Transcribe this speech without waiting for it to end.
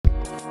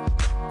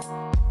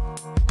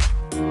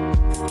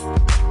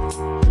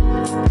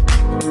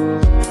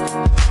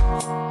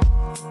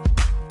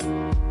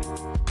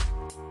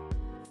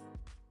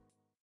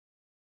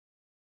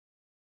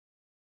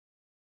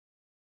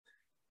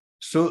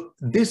So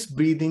this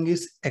breathing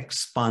is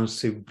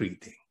expansive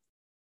breathing.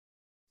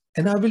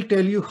 And I will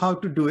tell you how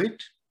to do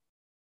it.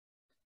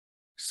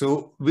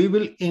 So we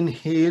will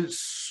inhale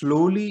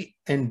slowly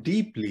and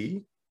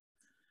deeply,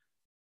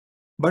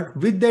 but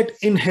with that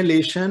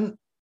inhalation,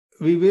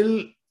 we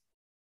will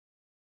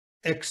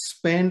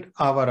expand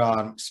our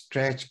arms,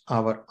 stretch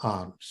our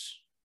arms.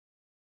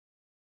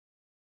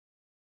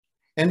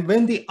 And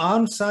when the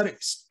arms are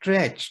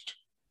stretched,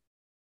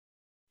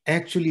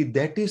 actually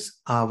that is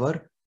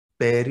our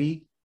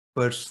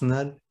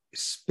peripersonal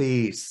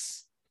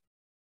space.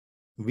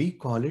 We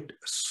call it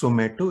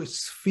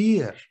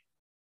somatosphere.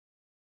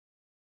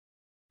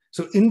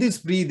 So in this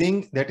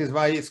breathing, that is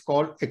why it's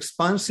called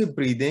expansive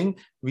breathing,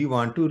 we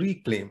want to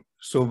reclaim.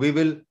 So we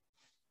will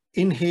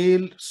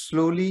inhale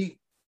slowly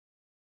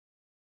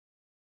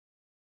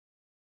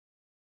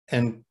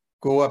and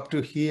go up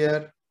to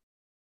here.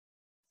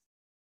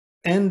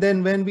 And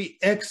then when we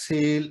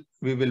exhale,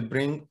 we will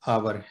bring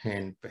our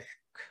hand back.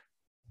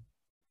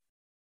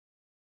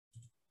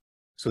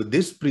 So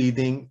this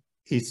breathing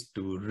is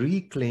to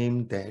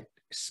reclaim that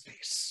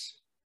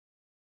space.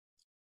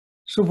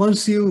 So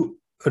once you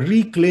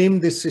reclaim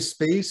this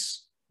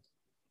space,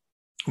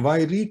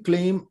 why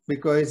reclaim?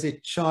 Because as a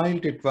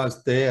child it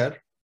was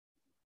there,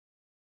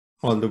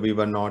 although we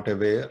were not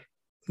aware.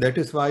 That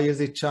is why as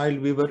a child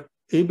we were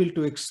able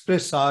to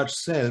express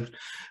ourselves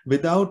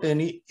without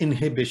any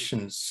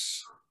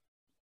inhibitions,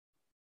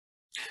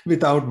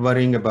 without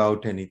worrying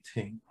about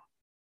anything.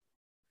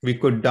 We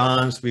could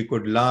dance, we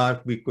could laugh,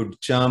 we could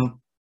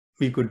jump,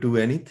 we could do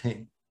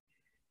anything.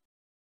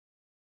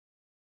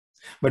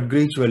 But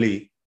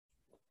gradually,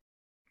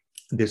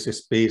 this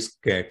space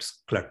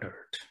gets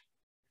cluttered.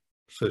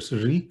 So it's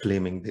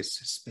reclaiming this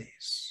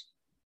space.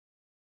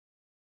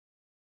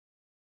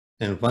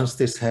 And once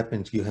this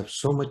happens, you have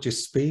so much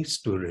space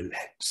to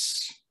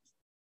relax.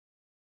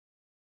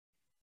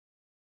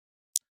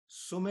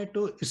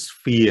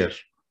 Somatosphere,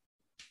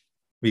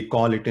 we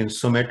call it in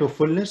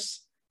somatofulness.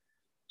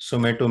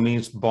 Somato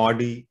means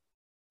body,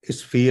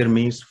 sphere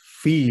means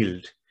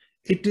field.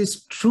 It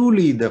is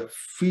truly the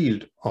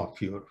field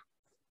of your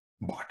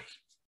body.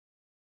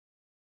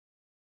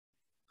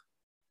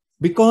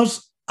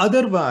 Because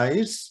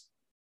otherwise,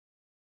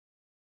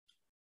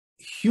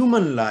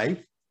 human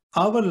life,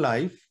 our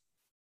life,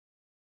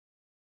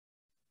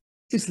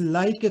 is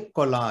like a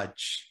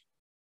collage.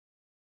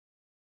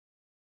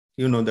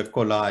 You know the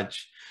collage.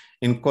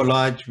 In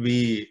collage,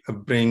 we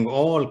bring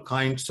all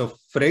kinds of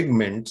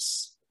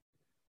fragments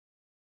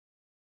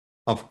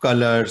of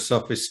colors,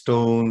 of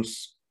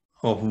stones,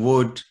 of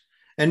wood,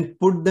 and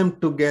put them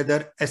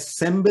together,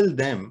 assemble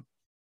them,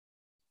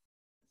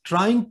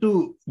 trying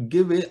to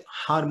give a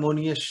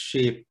harmonious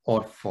shape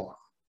or form.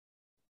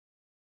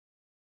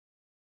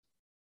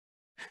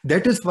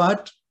 That is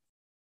what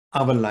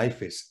our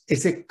life is.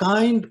 It's a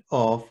kind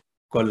of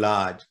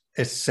collage,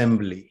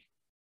 assembly.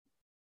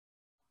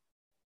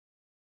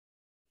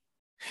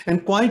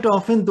 And quite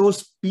often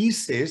those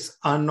pieces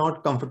are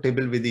not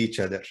comfortable with each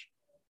other.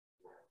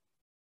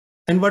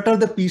 And what are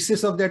the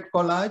pieces of that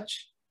collage?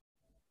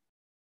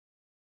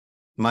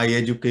 My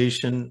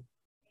education,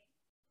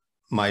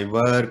 my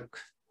work,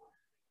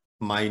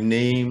 my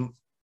name,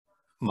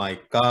 my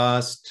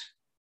caste,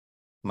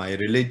 my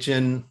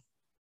religion,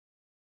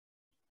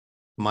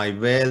 my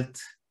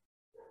wealth,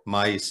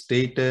 my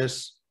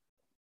status,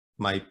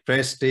 my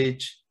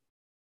prestige,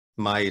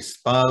 my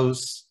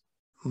spouse,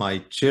 my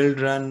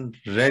children,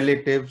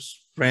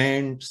 relatives,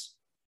 friends,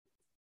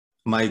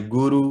 my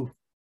guru,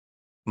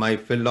 my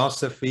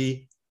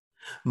philosophy,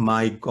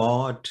 my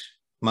God,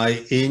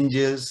 my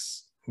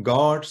angels,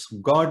 gods,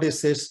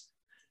 goddesses,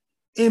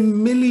 a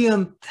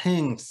million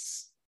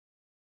things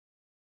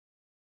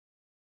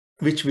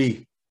which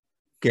we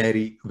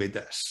carry with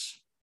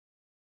us.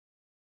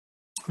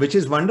 Which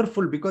is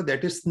wonderful because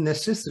that is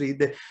necessary.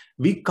 That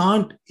we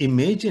can't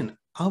imagine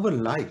our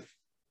life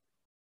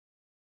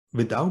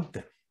without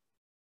them.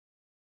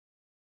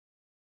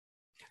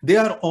 They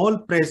are all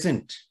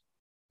present.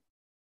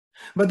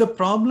 But the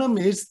problem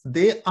is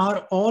they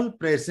are all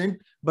present,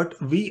 but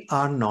we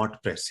are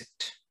not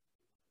present.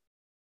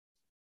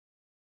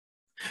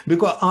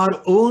 Because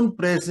our own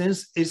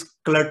presence is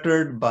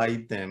cluttered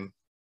by them.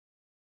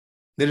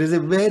 There is a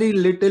very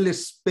little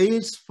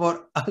space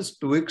for us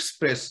to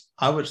express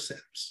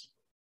ourselves.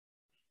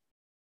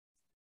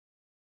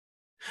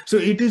 So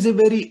it is a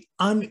very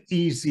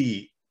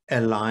uneasy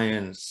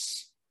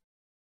alliance.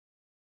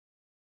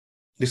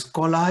 This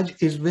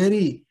collage is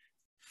very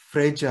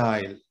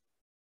fragile.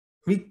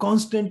 We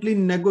constantly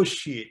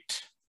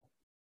negotiate.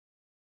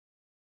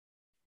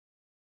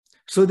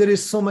 So there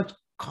is so much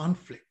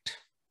conflict.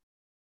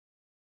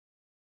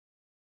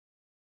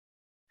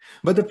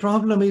 But the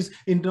problem is,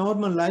 in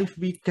normal life,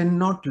 we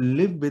cannot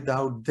live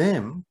without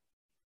them.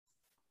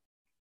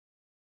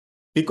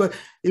 Because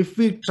if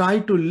we try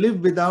to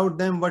live without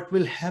them, what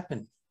will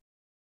happen?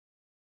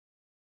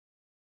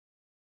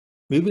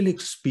 We will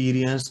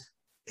experience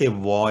a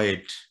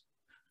void,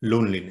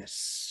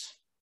 loneliness.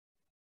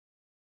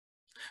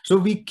 So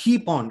we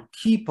keep on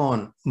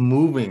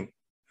moving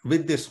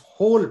with this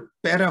whole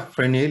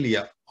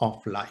paraphernalia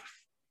of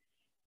life,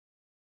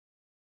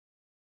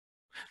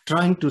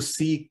 trying to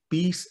seek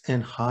peace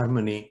and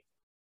harmony,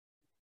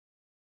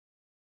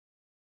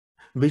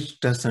 which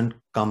doesn't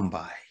come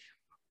by,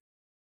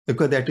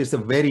 because that is the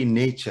very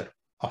nature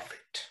of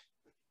it.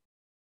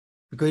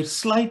 Because it's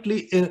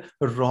slightly a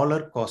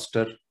roller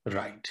coaster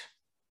ride.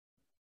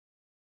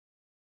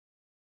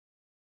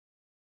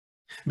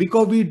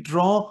 Because we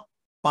draw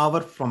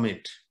power from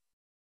it.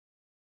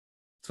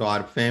 So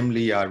our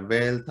family, our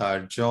wealth,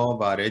 our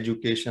job, our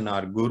education,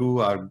 our guru,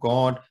 our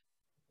God.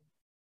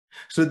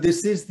 So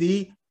this is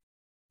the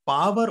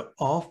power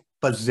of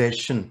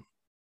possession.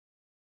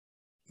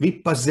 We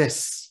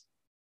possess.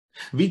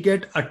 We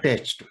get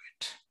attached to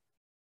it.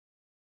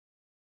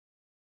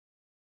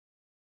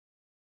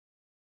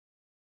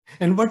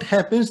 And what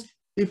happens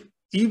if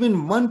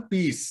even one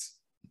piece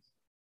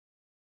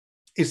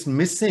is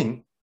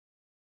missing?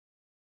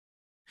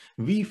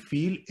 We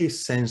feel a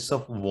sense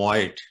of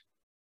void.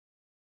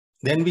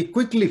 Then we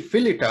quickly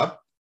fill it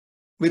up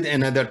with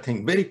another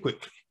thing very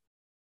quickly.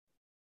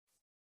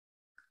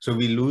 So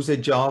we lose a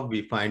job,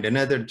 we find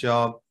another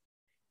job.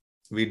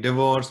 We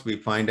divorce, we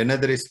find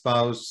another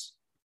spouse.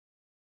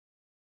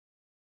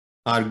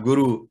 Our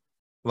guru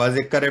was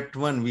a corrupt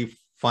one, we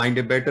find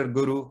a better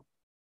guru.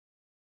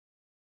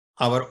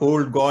 Our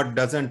old God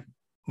doesn't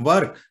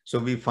work, so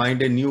we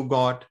find a new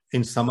God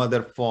in some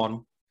other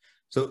form.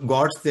 So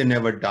gods, they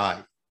never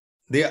die.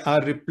 They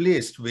are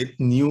replaced with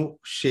new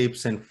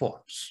shapes and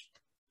forms.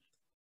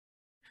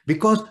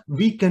 Because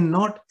we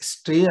cannot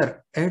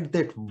stare at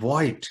that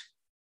void.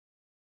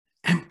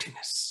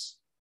 Emptiness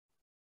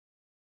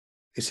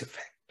is a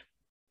fact.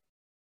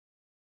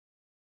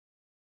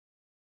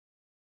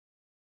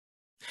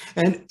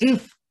 And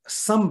if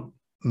some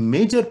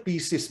major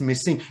piece is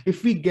missing,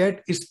 if we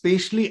get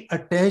especially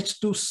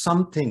attached to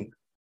something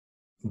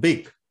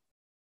big,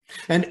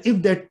 and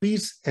if that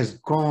piece has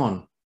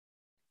gone,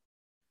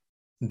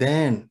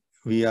 then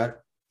we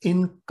are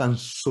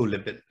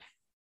inconsolable.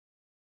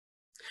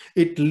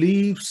 It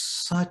leaves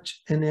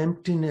such an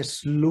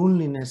emptiness,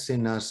 loneliness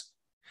in us,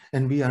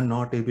 and we are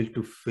not able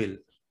to fill.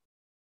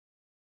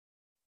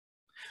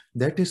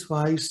 That is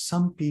why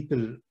some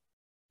people,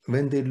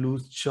 when they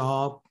lose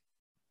job,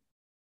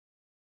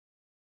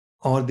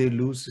 or they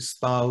lose a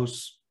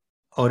spouse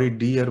or a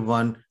dear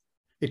one,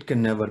 it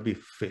can never be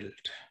filled.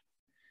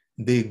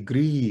 They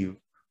grieve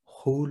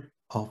whole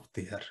of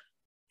their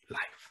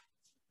life.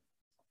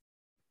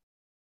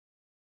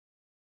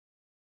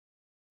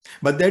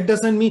 But that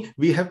doesn't mean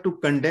we have to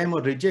condemn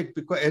or reject,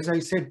 because as I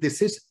said,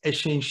 this is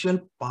essential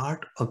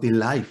part of the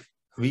life.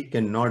 We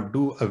cannot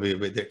do away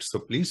with it. So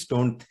please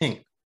don't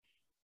think.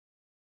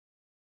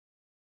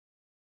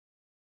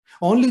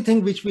 Only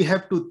thing which we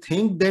have to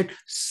think, that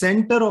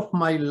center of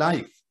my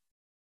life,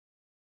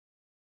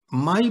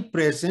 my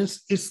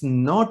presence is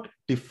not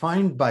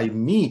defined by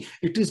me.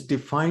 It is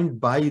defined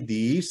by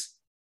these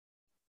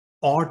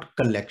odd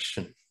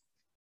collection.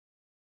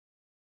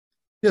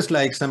 Just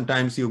like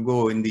sometimes you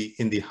go in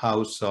the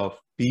house of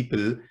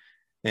people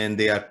and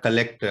they are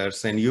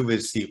collectors, and you will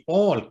see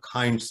all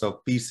kinds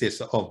of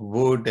pieces of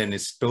wood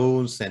and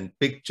stones and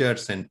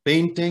pictures and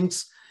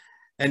paintings.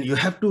 And you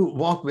have to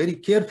walk very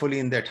carefully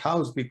in that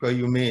house, because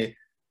you may,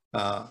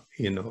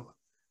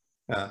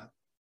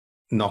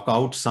 knock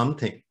out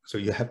something. So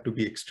you have to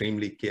be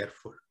extremely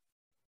careful.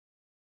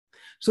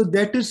 So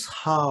that is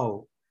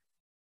how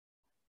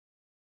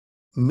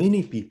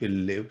many people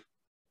live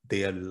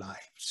their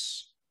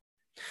lives.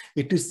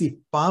 It is the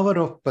power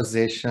of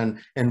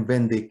possession, and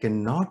when they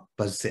cannot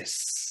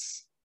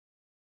possess,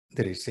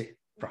 there is a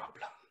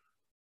problem.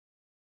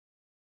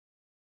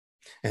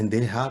 And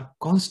they are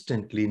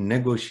constantly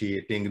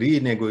negotiating,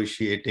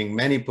 renegotiating,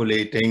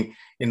 manipulating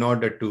in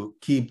order to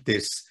keep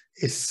this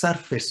a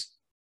surface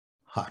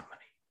harmony.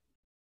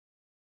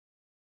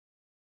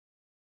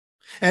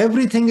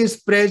 Everything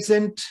is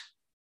present.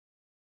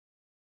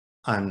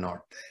 I'm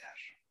not there.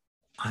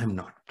 I'm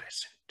not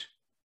present.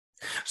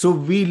 So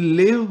we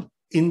live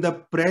in the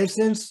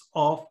presence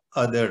of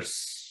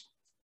others.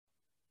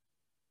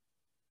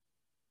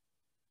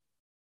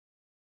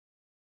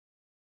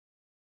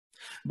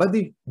 But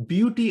the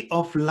beauty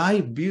of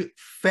life,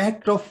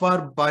 fact of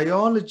our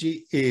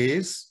biology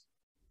is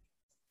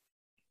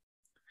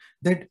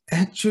that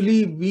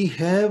actually we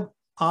have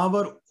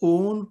our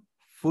own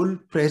full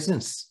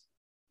presence.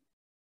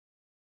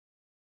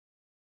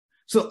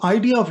 So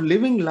idea of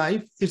living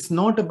life is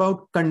not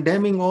about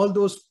condemning all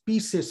those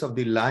pieces of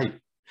the life.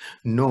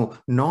 No,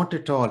 not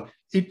at all.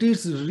 It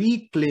is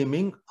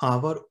reclaiming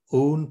our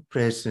own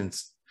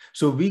presence.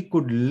 So we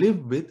could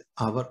live with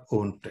our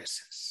own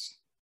presence.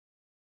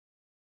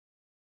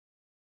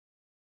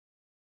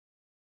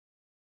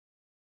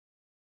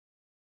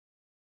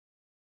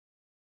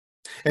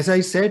 As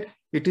I said,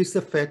 it is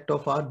the fact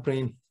of our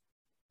brain.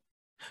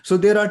 So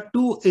there are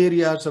two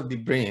areas of the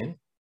brain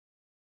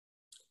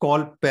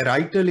called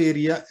parietal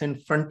area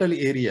and frontal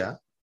area.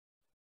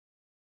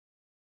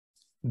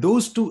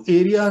 Those two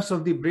areas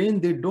of the brain,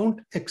 they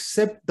don't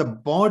accept the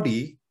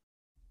body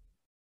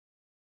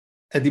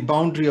at the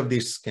boundary of the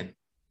skin.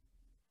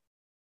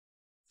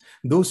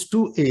 Those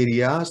two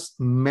areas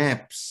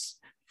maps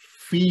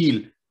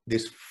feel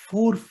this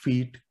 4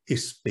 feet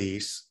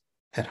space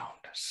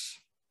around us.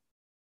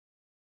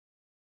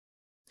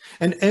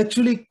 And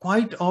actually,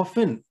 quite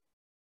often,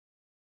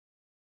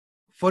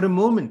 for a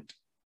moment,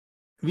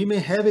 we may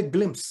have a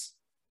glimpse.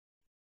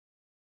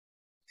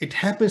 It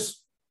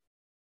happens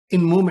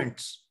in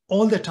moments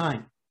all the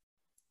time,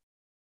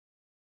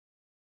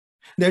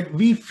 that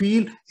we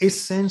feel a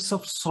sense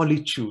of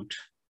solitude.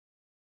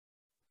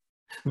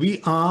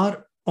 We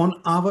are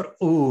on our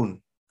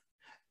own.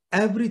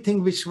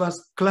 Everything which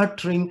was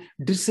cluttering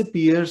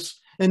disappears.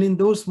 And in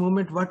those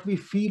moments, what we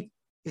feel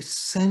is a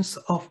sense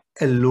of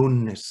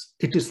aloneness.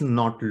 It is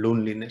not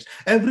loneliness.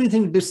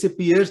 Everything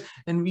disappears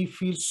and we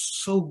feel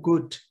so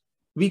good.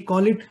 We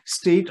call it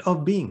state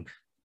of being.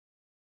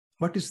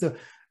 What is the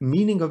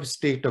meaning of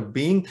state of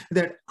being?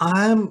 That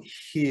I am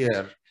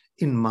here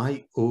in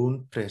my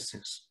own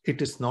presence.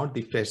 It is not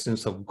the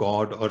presence of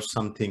God or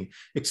something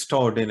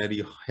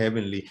extraordinary,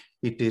 heavenly.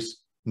 It is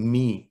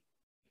me,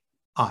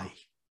 I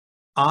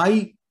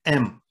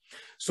am.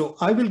 So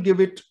I will give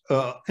it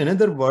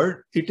another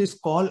word. It is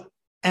called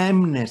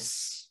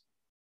amness.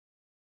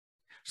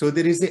 So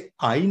there is a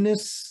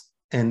I-ness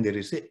and there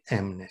is a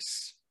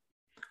amness.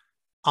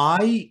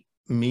 I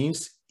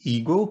means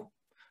ego,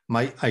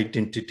 my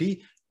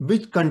identity,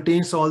 which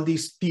contains all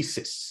these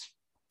pieces.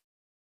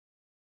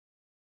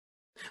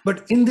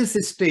 But in this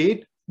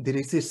state, there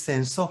is a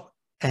sense of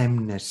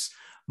amness,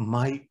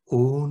 my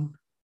own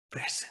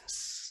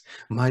presence,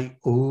 my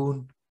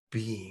own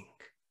being.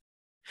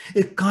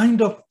 A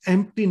kind of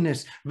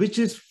emptiness which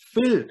is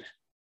filled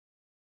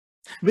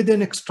with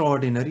an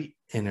extraordinary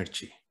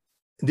energy.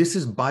 This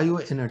is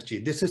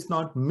bioenergy. This is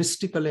not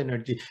mystical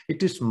energy.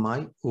 It is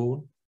my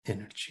own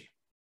energy.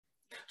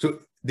 So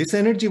this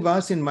energy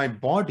was in my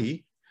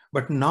body,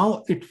 but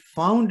now it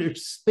found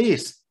its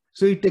space,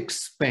 so it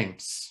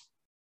expands.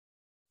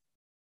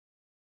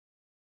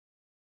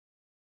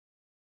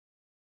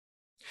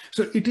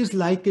 So it is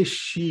like a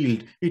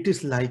shield, it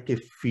is like a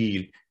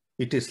field,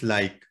 it is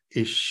like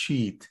a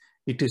sheath,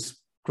 it is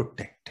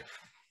protective.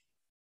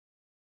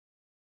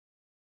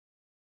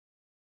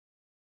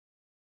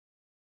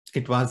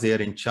 It was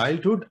there in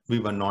childhood, we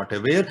were not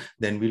aware,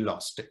 then we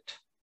lost it.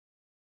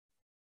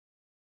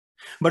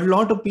 But a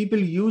lot of people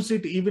use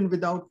it even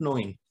without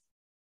knowing.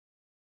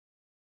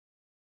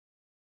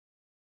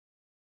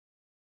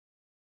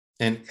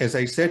 And as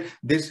I said,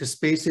 this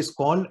space is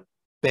called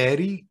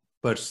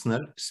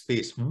peripersonal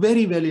space,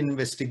 very well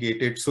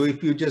investigated. So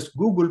if you just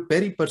Google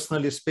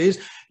peripersonal space,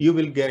 you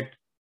will get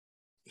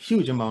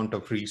huge amount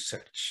of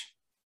research.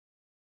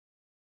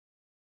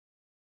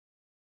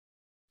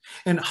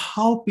 And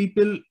how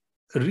people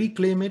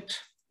reclaim it?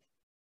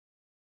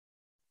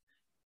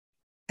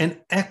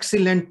 An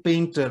excellent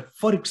painter,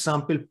 for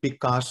example,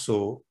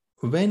 Picasso,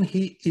 when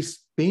he is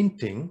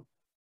painting,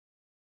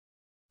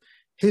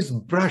 his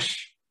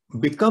brush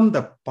become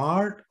the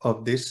part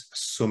of this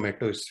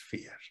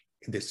somatosphere,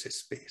 this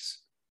space.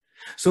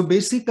 So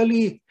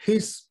basically,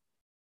 his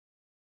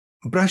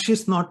brush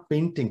is not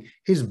painting,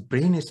 his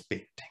brain is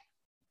painting.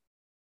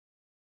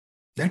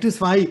 That is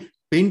why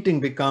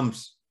painting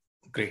becomes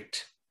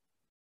great.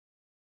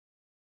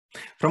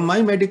 From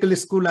my medical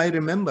school, I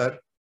remember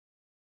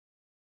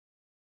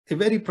a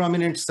very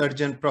prominent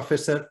surgeon,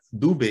 Professor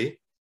Dubé.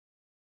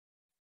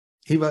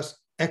 He was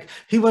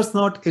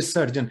not a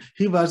surgeon,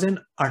 he was an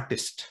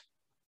artist.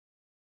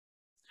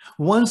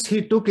 Once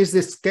he took his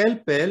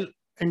scalpel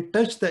and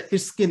touched the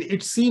skin,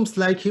 it seems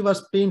like he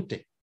was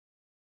painting.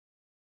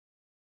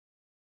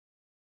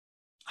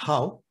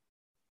 How?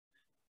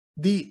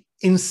 The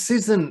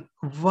incision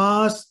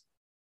was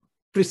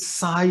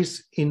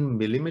precise in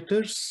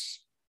millimeters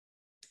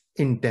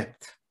in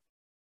depth.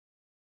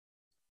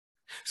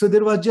 So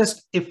there was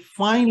just a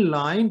fine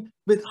line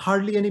with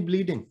hardly any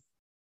bleeding.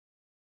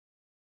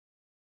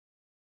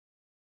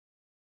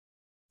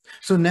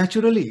 So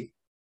naturally,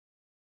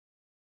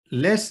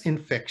 less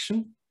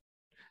infection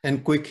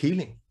and quick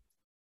healing.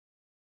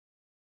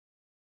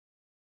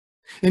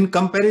 In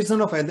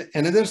comparison of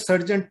another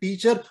surgeon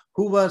teacher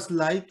who was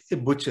like a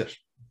butcher.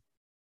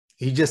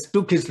 He just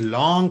took his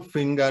long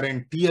finger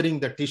and tearing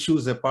the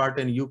tissues apart,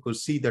 and you could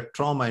see the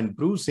trauma and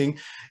bruising,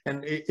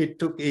 and it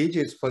took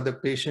ages for the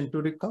patient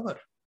to recover.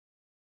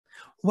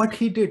 What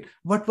he did,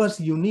 what was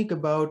unique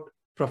about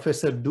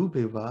Professor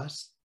Dubé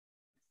was,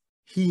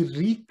 he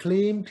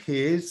reclaimed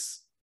his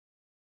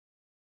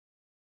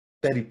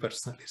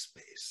peripersonal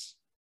space.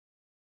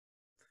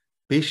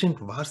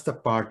 Patient was the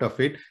part of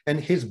it,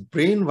 and his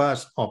brain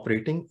was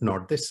operating,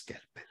 not the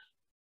scalpel,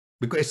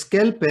 because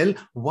scalpel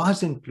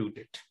was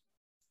included.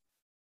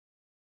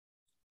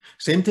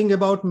 Same thing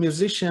about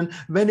musician.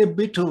 When a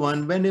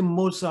Beethoven, when a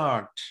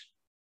Mozart,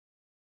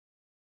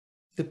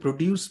 they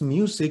produce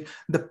music,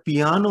 the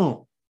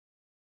piano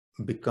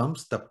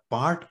becomes the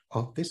part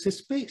of this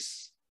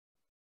space.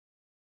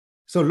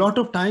 So a lot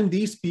of time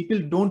these people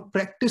don't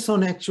practice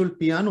on actual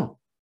piano.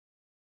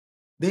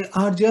 They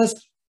are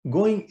just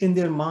going in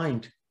their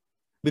mind,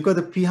 because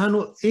the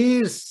piano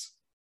is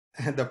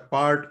the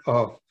part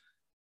of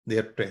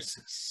their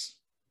presence.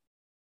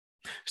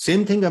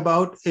 Same thing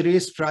about a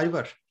race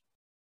driver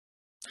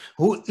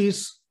who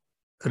is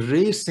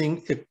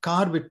racing a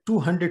car with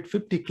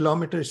 250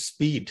 kilometers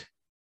speed.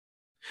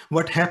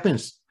 What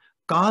happens?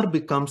 Car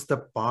becomes the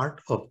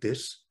part of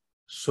this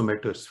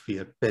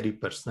somatosphere,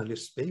 peripersonal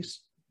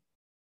space.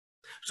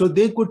 So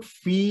they could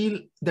feel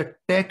the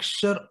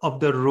texture of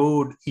the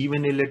road,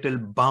 even a little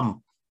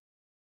bump.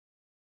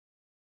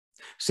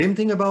 Same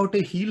thing about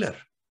a healer.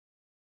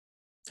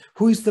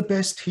 Who is the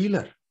best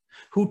healer?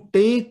 Who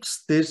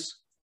takes this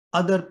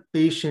other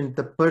patient,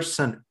 the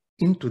person,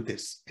 into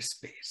this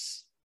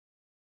space.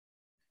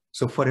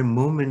 So for a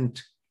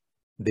moment,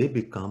 they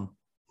become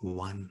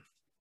one.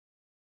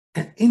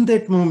 And in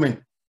that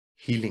moment,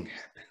 healing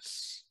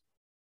happens.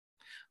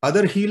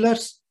 Other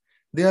healers,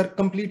 they are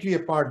completely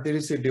apart. There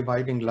is a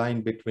dividing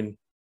line between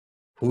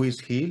who is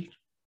healed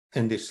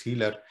and this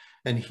healer.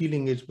 And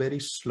healing is very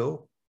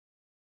slow.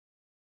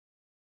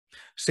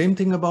 Same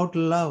thing about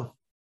love.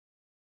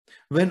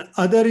 When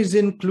other is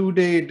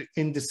included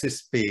in this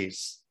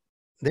space,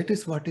 that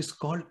is what is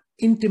called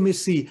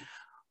intimacy.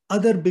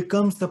 Other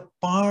becomes the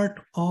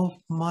part of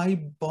my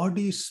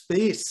body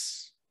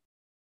space.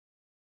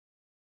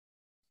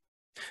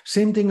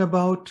 Same thing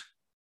about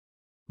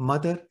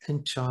mother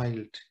and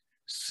child,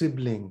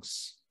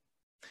 siblings,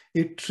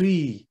 a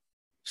tree.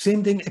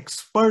 Same thing,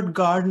 expert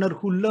gardener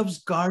who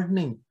loves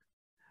gardening.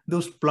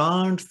 Those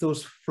plants,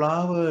 those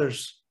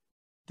flowers,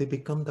 they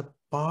become the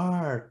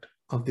part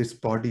of this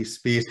body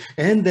space.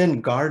 And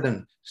then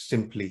garden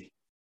simply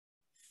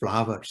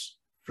flowers,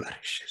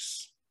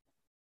 flourishes.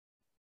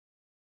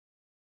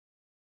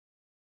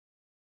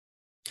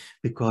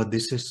 Because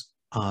this is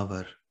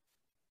our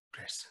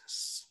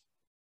presence.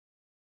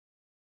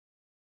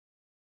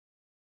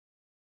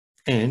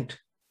 And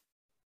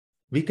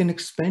we can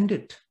expand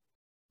it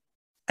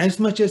as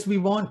much as we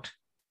want.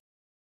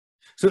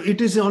 So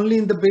it is only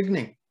in the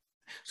beginning.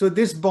 So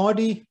this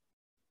body,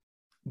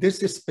 this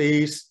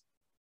space,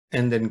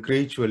 and then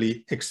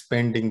gradually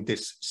expanding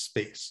this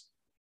space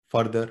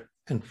further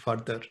and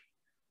further.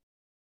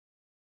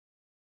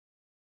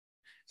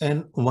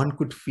 And one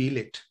could feel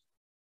it.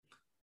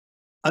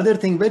 Other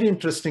thing very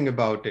interesting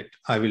about it,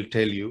 I will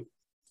tell you,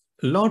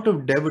 a lot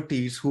of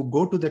devotees who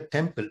go to the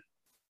temple,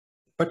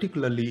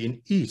 particularly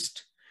in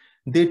East,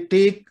 they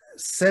take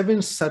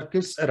 7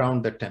 circuits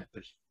around the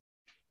temple.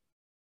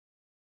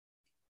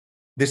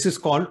 This is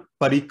called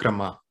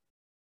parikrama.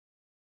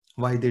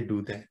 Why they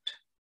do that?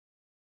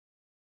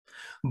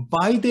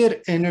 By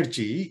their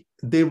energy,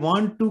 they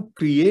want to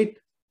create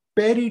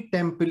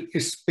peri-temple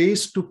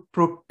space to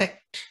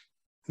protect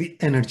the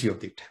energy of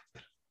the temple.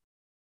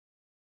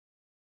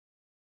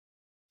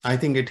 I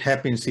think it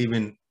happens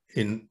even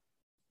in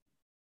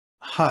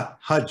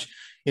Hajj,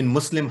 in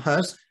Muslim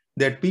Hajj,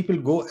 that people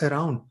go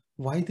around.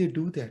 Why they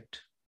do that?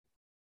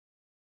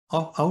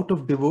 Out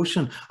of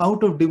devotion.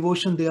 Out of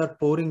devotion, they are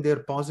pouring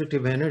their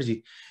positive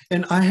energy.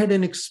 And I had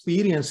an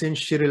experience in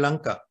Sri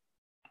Lanka.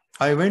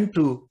 I went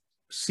to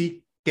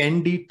see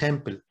Kandy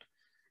Temple.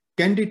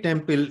 Kandy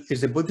Temple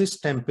is a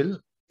Buddhist temple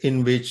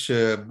in which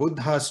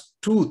Buddha's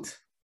tooth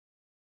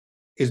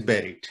is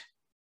buried.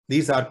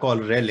 These are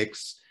called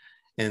relics,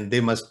 and they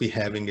must be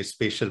having a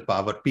special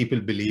power. People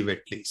believe,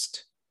 at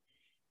least.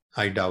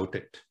 I doubt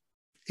it.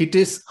 It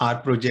is our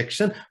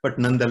projection, but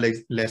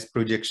nonetheless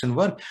projection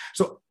work.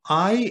 So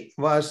I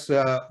was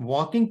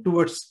walking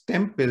towards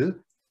temple,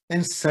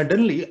 and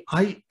suddenly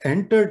I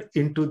entered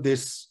into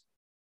this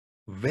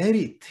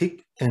very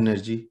thick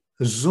energy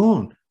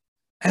zone.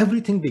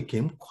 Everything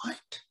became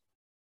quiet.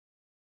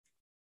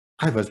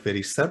 I was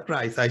very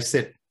surprised. I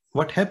said,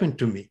 what happened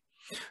to me?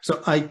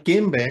 So I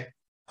came back,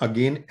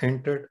 again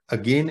entered,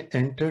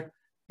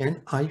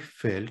 and I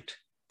felt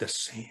the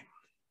same.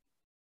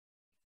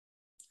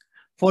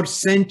 For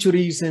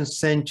centuries and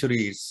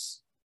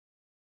centuries,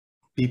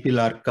 people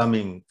are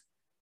coming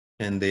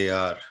and they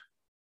are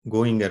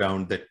going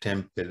around the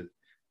temple.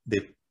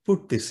 They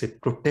put this a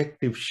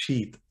protective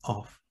sheath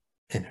of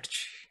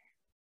energy.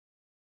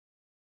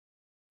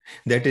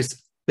 That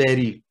is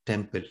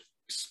peri-temple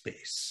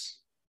space.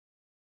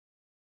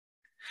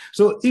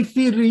 So if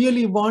we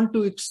really want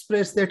to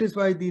express, that is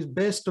why these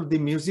best of the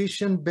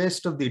musician,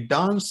 best of the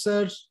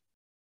dancers,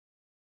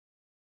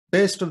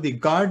 best of the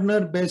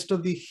gardener, best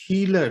of the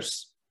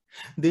healers,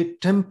 they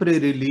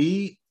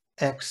temporarily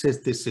access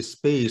this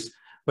space.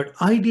 But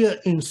idea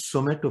in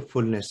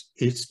somatofulness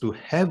is to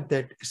have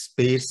that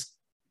space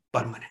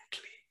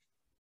permanently.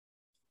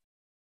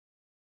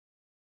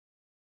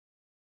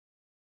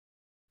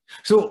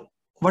 So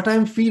what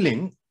I'm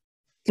feeling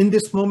in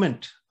this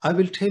moment, I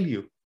will tell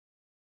you.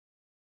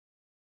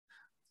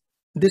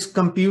 This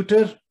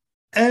computer,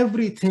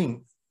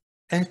 everything,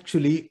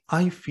 actually,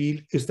 I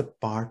feel is the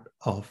part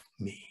of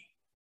me.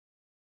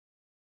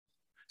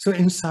 So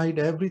inside,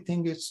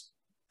 everything is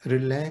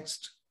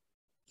relaxed.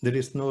 There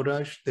is no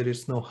rush. There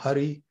is no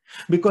hurry,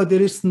 because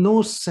there is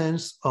no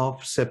sense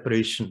of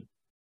separation.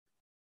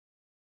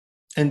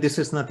 And this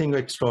is nothing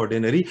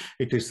extraordinary.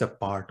 It is a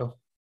part of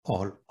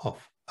all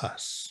of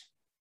us.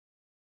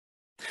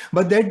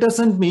 But that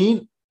doesn't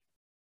mean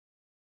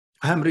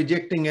I'm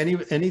rejecting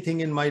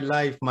anything in my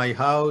life, my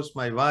house,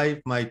 my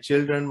wife, my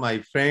children, my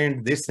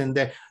friend, this and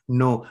that.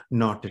 No,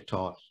 not at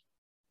all.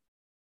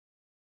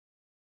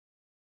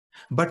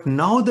 But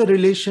now the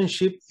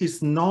relationship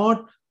is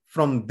not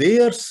from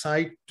their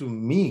side to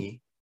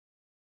me,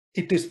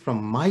 it is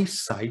from my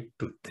side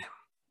to them.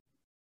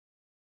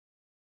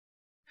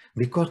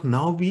 Because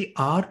now we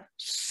are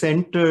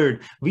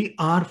centered, we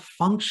are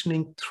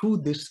functioning through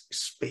this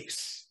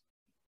space.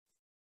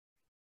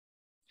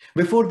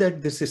 Before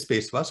that, this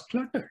space was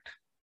cluttered.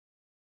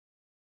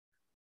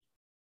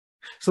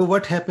 So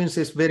what happens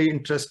is very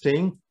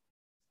interesting.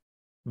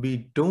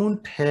 We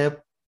don't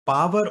have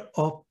power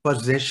of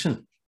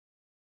possession.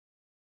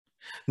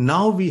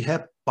 Now we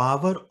have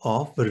power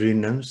of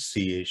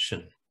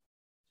renunciation.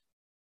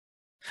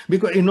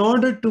 Because in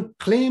order to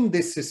claim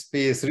this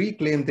space,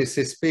 reclaim this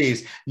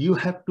space, you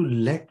have to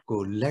let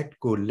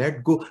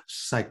go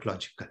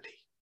psychologically.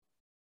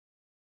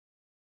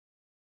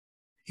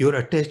 Your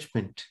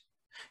attachment,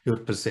 your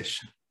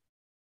possession.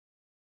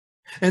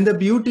 And the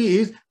beauty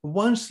is,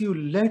 once you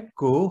let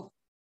go,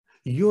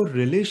 your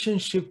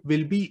relationship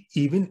will be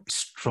even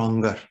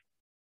stronger.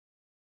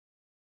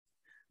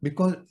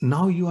 Because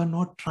now you are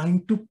not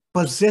trying to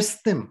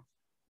possess them,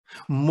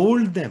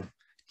 mold them,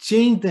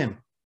 change them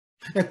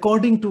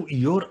according to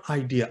your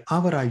idea,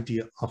 our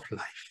idea of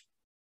life.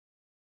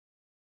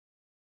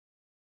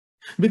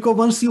 Because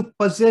once you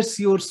possess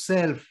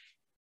yourself,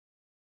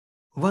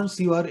 once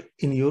you are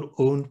in your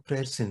own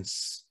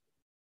presence,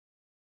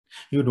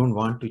 you don't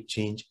want to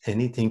change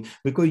anything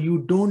because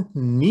you don't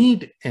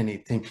need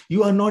anything.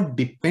 You are not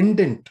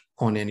dependent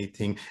on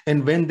anything.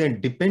 And when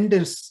that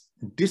dependence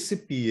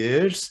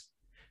disappears,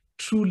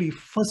 truly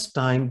first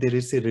time there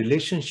is a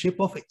relationship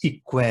of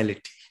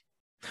equality.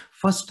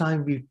 First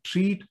time we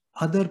treat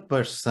other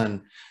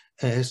person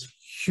as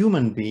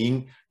human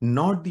being,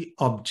 not the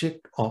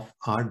object of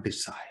our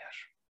desire.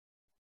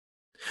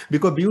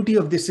 Because beauty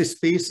of this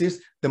space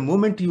is the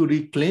moment you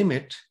reclaim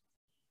it,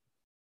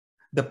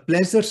 the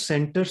pleasure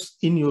centers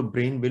in your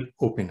brain will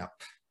open up.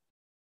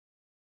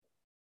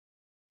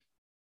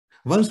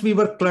 Once we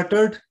were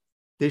cluttered,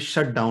 they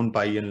shut down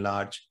by and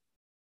large.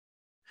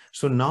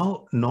 So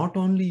now not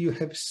only you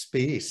have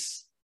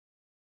space,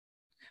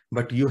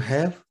 but you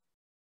have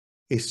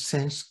a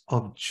sense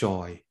of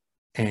joy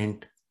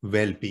and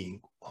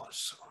well-being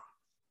also.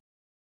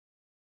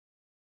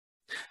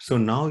 So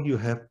now you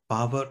have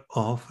power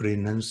of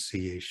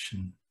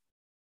renunciation.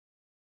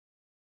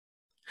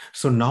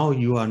 So now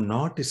you are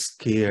not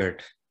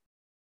scared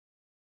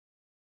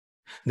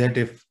that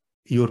if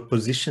your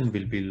position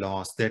will be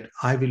lost, that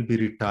I will be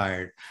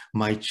retired,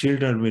 my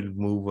children will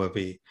move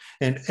away.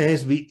 And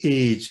as we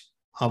age,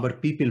 our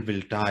people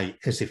will die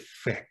as a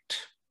fact.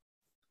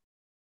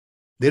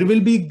 There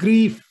will be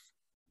grief,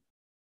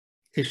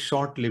 a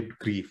short-lived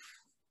grief.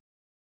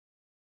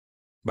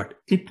 But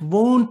it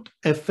won't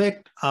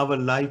affect our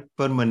life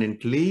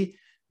permanently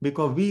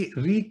because we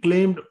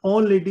reclaimed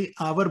already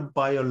our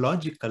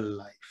biological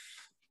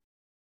life,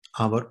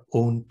 our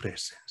own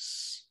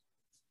presence.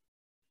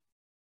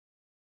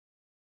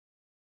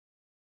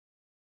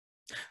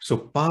 So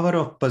power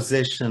of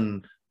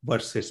possession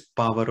versus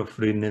power of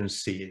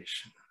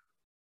renunciation.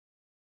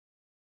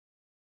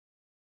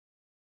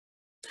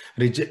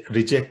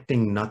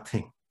 Rejecting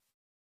nothing,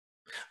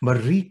 but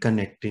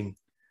reconnecting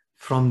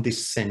from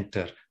this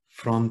center,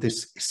 from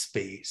this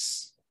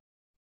space.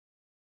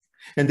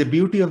 And the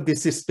beauty of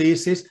this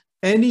space is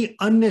any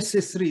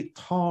unnecessary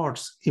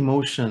thoughts,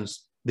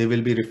 emotions, they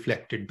will be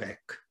reflected back.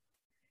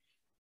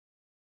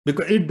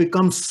 Because it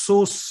becomes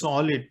so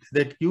solid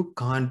that you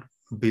can't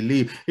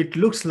believe. It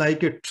looks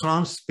like a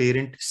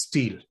transparent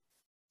steel.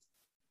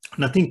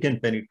 Nothing can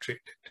penetrate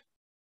it.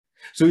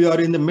 So you are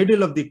in the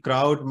middle of the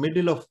crowd,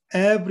 middle of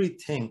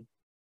everything,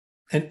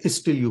 and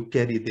still you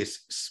carry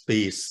this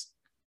space.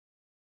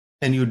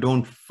 And you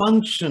don't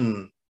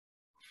function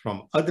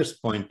from others'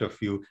 point of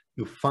view,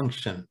 you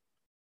function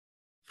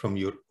from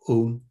your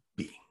own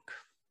being.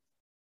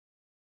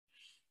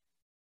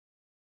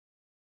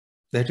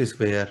 That is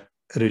where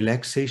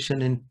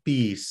relaxation and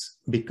peace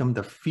become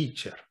the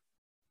feature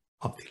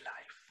of the life.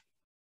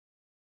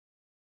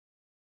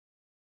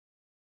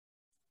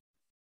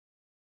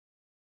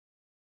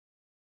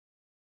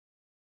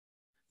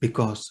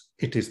 Because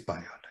it is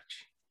biology.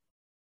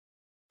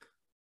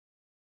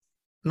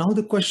 Now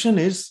the question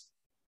is,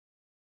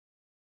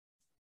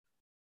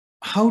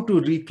 how to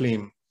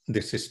reclaim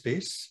this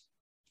space?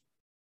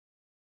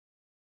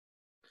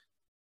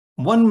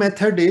 One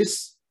method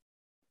is,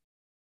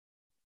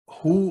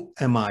 who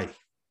am I?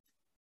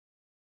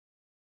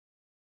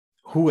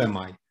 Who am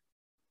I?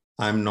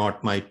 I'm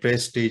not my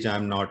prestige,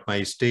 I'm not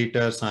my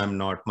status, I'm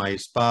not my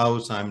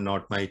spouse, I'm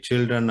not my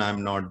children,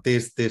 I'm not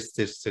this.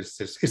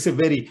 It's a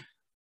very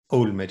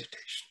old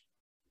meditation.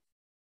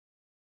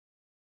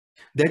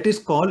 That is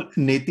called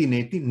neti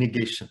neti,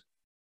 negation.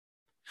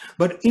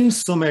 But in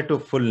somato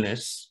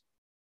fullness,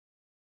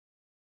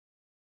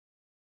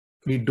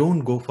 we don't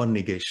go for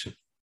negation.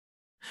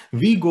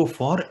 We go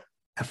for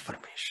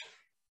affirmation.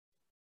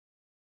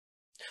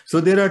 So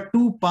there are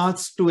two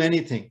paths to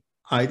anything.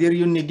 Either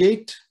you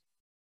negate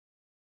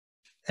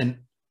and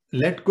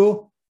let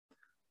go,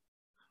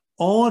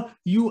 or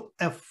you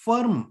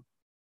affirm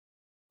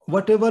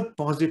whatever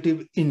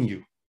positive in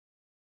you.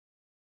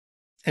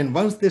 And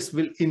once this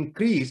will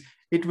increase,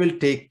 it will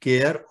take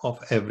care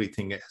of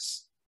everything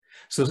else.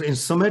 So in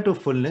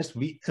somatofulness,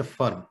 we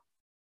affirm.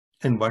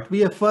 And what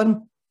we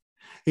affirm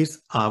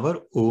is our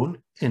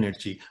own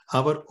energy,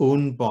 our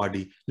own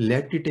body.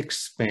 Let it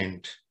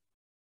expand.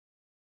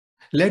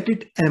 Let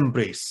it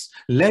embrace.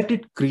 Let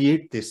it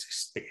create this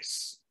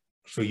space.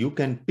 So you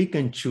can pick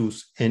and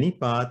choose any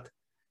path,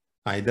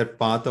 either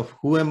path of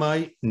who am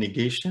I,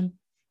 negation,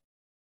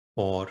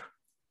 or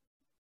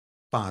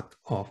path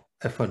of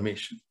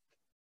affirmation.